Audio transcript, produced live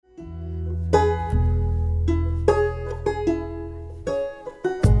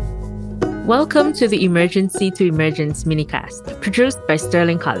Welcome to the Emergency to Emergence minicast, produced by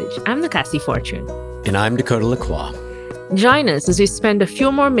Sterling College. I'm Nakasi Fortune. And I'm Dakota Lacroix. Join us as we spend a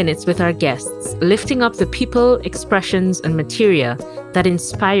few more minutes with our guests, lifting up the people, expressions, and materia that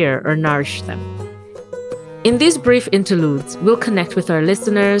inspire or nourish them. In these brief interludes, we'll connect with our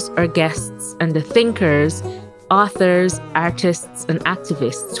listeners, our guests, and the thinkers, authors, artists, and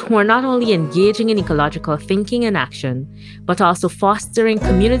activists who are not only engaging in ecological thinking and action, but also fostering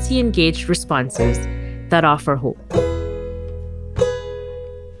community-engaged responses that offer hope.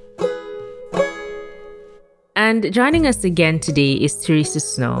 And joining us again today is Teresa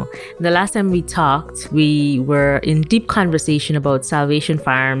Snow. The last time we talked, we were in deep conversation about Salvation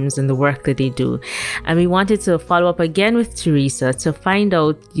Farms and the work that they do. And we wanted to follow up again with Teresa to find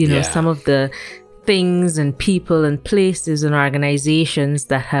out, some of the things and people and places and organizations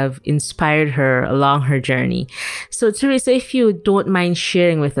that have inspired her along her journey. So Teresa, if you don't mind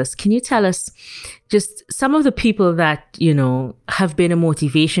sharing with us, can you tell us just some of the people that, have been a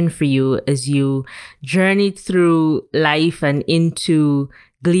motivation for you as you journeyed through life and into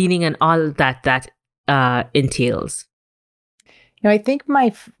gleaning and all that entails? I think my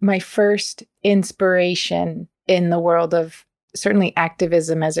first inspiration in the world of certainly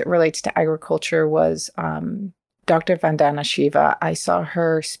activism as it relates to agriculture was Dr. Vandana Shiva. I saw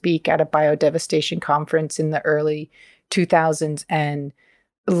her speak at a biodevastation conference in the early 2000s and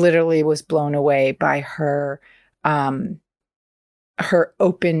literally was blown away by her open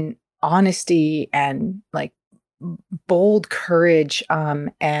honesty and like bold courage.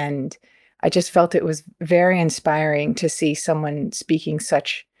 And I just felt it was very inspiring to see someone speaking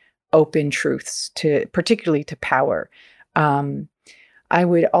such open truths particularly to power. I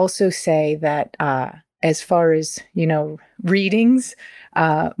would also say that as far as, readings,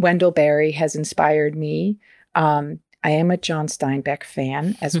 Wendell Berry has inspired me. I am a John Steinbeck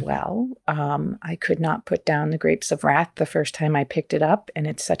fan as well. I could not put down The Grapes of Wrath the first time I picked it up, and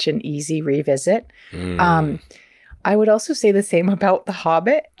it's such an easy revisit. I would also say the same about The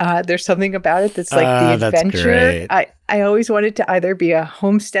Hobbit. There's something about it that's like the adventure. I always wanted to either be a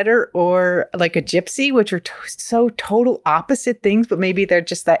homesteader or like a gypsy, which are so total opposite things, but maybe they're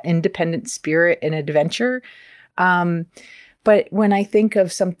just that independent spirit and adventure. But when I think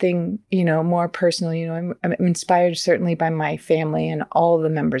of something, more personal, I'm inspired certainly by my family and all the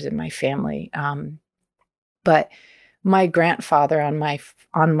members of my family. But my grandfather on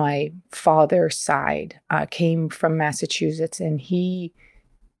my father's side came from Massachusetts, and he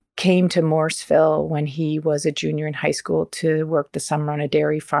came to Morrisville when he was a junior in high school to work the summer on a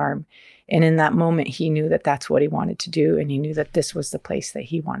dairy farm. And in that moment, he knew that that's what he wanted to do, and he knew that this was the place that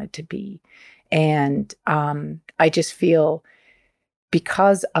he wanted to be. And I just feel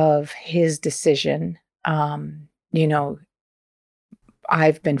because of his decision, I've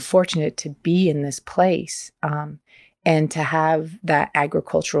been fortunate to be in this place. And to have that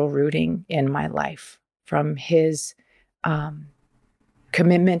agricultural rooting in my life, from his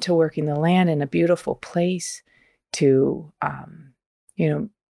commitment to working the land in a beautiful place, to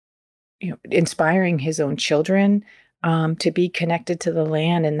inspiring his own children to be connected to the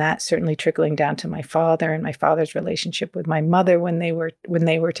land, and that certainly trickling down to my father and my father's relationship with my mother when they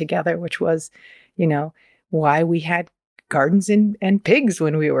were together, which was, why we had gardens and pigs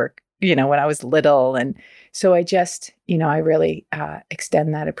when we were. When I was little. And so I just, I really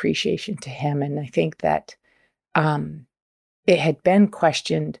extend that appreciation to him. And I think that it had been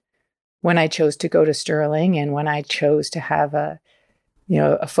questioned when I chose to go to Sterling and when I chose to have a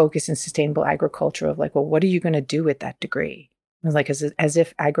focus in sustainable agriculture of like, well, what are you going to do with that degree? It was like as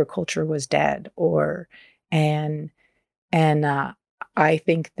if agriculture was dead and I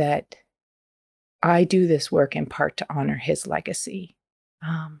think that I do this work in part to honor his legacy.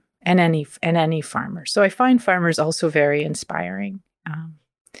 And any farmer. So I find farmers also very inspiring.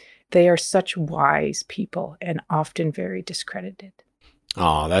 They are such wise people and often very discredited.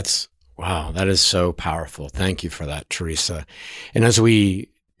 Oh, wow. That is so powerful. Thank you for that, Teresa. And as we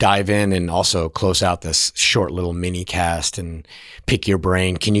dive in and also close out this short little mini cast and pick your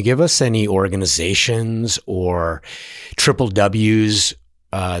brain, can you give us any organizations or triple W's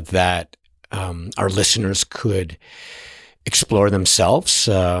that our listeners could explore themselves?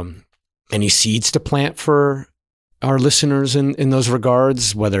 Any seeds to plant for our listeners in those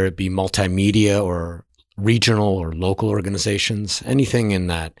regards, whether it be multimedia or regional or local organizations, anything in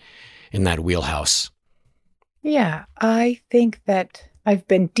that wheelhouse? Yeah, I think that I've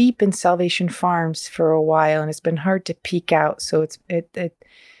been deep in Salvation Farms for a while, and it's been hard to peek out. So I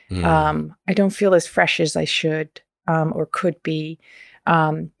don't feel as fresh as I should or could be.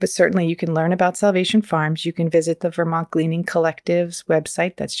 But certainly you can learn about Salvation Farms. You can visit the Vermont Gleaning Collective's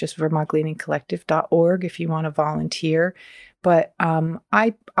website. That's just vermontgleaningcollective.org if you want to volunteer. But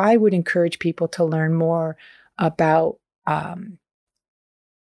I would encourage people to learn more about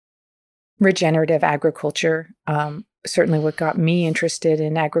regenerative agriculture. Certainly what got me interested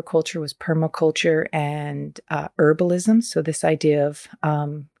in agriculture was permaculture and herbalism. So this idea of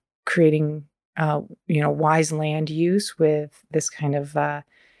creating wise land use with this kind of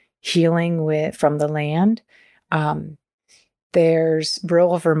healing from the land. There's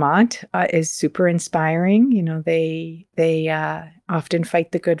rural Vermont is super inspiring. They often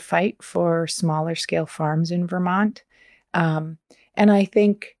fight the good fight for smaller scale farms in Vermont. And I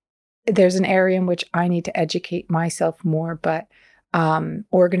think there's an area in which I need to educate myself more, but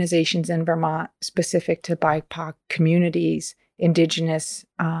organizations in Vermont specific to BIPOC communities, Indigenous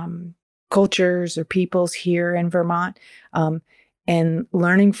cultures or peoples here in Vermont, and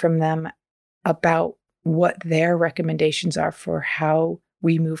learning from them about what their recommendations are for how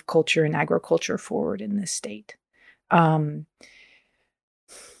we move culture and agriculture forward in this state. Beyond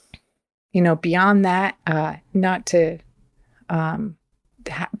that, not to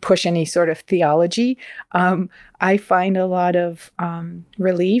push any sort of theology, I find a lot of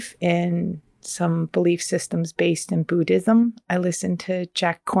relief in some belief systems based in Buddhism. I listen to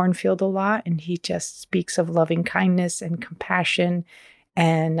Jack Kornfield a lot, and he just speaks of loving kindness and compassion,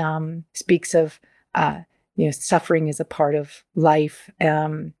 and speaks of suffering is a part of life,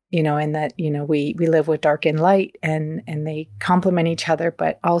 and that we live with dark and light, and they complement each other,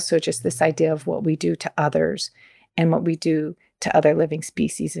 but also just this idea of what we do to others and what we do to other living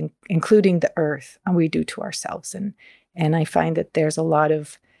species, including the earth, and we do to ourselves. And I find that there's a lot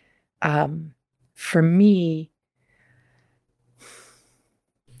of for me,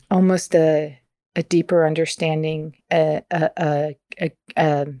 almost a deeper understanding, an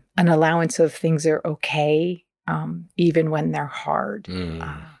allowance of things are okay, even when they're hard.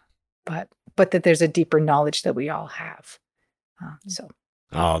 But that there's a deeper knowledge that we all have.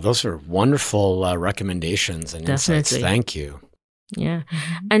 Oh, those are wonderful recommendations and insights. Thank you. Yeah.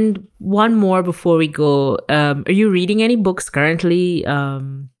 And one more before we go. Are you reading any books currently?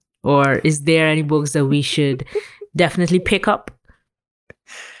 Or is there any books that we should definitely pick up?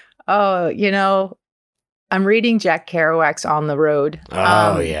 Oh, I'm reading Jack Kerouac's On the Road.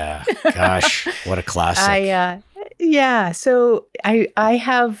 Oh, yeah. Gosh, what a classic. So I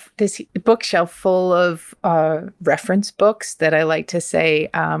have this bookshelf full of reference books that I like to say,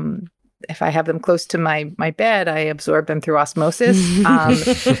 if I have them close to my bed, I absorb them through osmosis.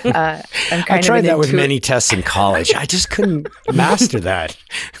 I tried that with many tests in college. I just couldn't master that.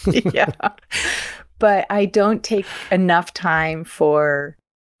 Yeah. But I don't take enough time for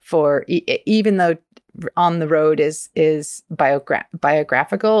even though On the Road is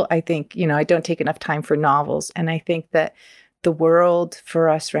biographical, I think, I don't take enough time for novels. And I think that the world for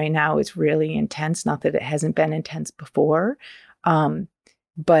us right now is really intense. Not that it hasn't been intense before.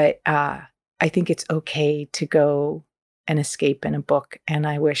 But I think it's okay to go and escape in a book. And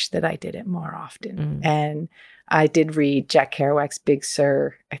I wish that I did it more often. And I did read Jack Kerouac's Big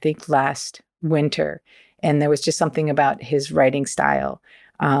Sur, I think last winter. And there was just something about his writing style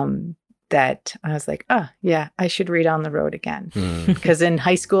that I was like, I should read On the Road again. Because in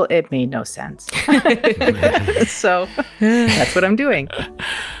high school, it made no sense. So that's what I'm doing.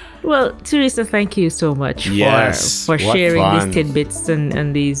 Well, Teresa, thank you so much for sharing these tidbits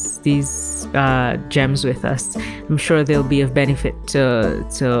and these gems with us. I'm sure they'll be of benefit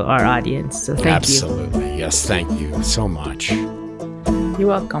to our audience. So thank you. Absolutely. Yes, thank you so much. You're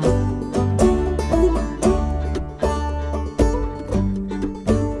welcome.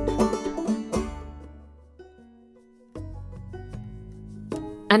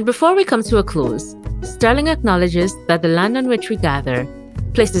 And before we come to a close, Sterling acknowledges that the land on which we gather,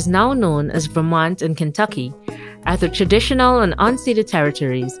 places now known as Vermont and Kentucky, are the traditional and unceded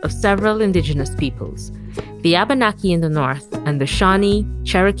territories of several indigenous peoples, the Abenaki in the north and the Shawnee,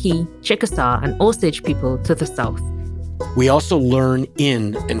 Cherokee, Chickasaw, and Osage people to the south. We also learn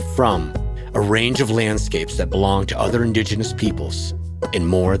in and from a range of landscapes that belong to other indigenous peoples and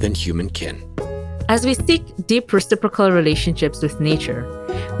more than human kin. As we seek deep reciprocal relationships with nature,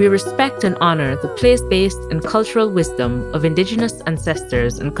 we respect and honor the place-based and cultural wisdom of indigenous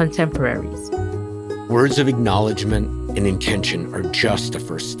ancestors and contemporaries. Words of acknowledgement and intention are just a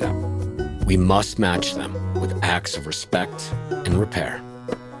first step. We must match them with acts of respect and repair.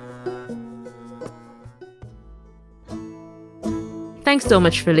 Thanks so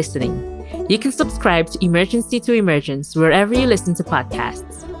much for listening. You can subscribe to Emergency to Emergence wherever you listen to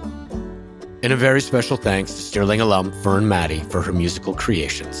podcasts. And a very special thanks to Sterling alum Fern Maddie for her musical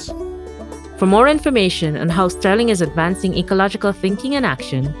creations. For more information on how Sterling is advancing ecological thinking and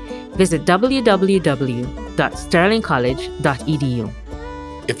action, visit www.sterlingcollege.edu.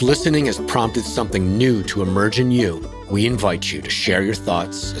 If listening has prompted something new to emerge in you, we invite you to share your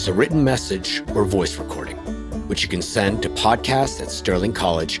thoughts as a written message or voice recording, which you can send to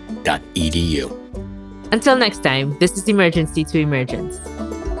podcast@sterlingcollege.edu. Until next time, this is Emergency to Emergence.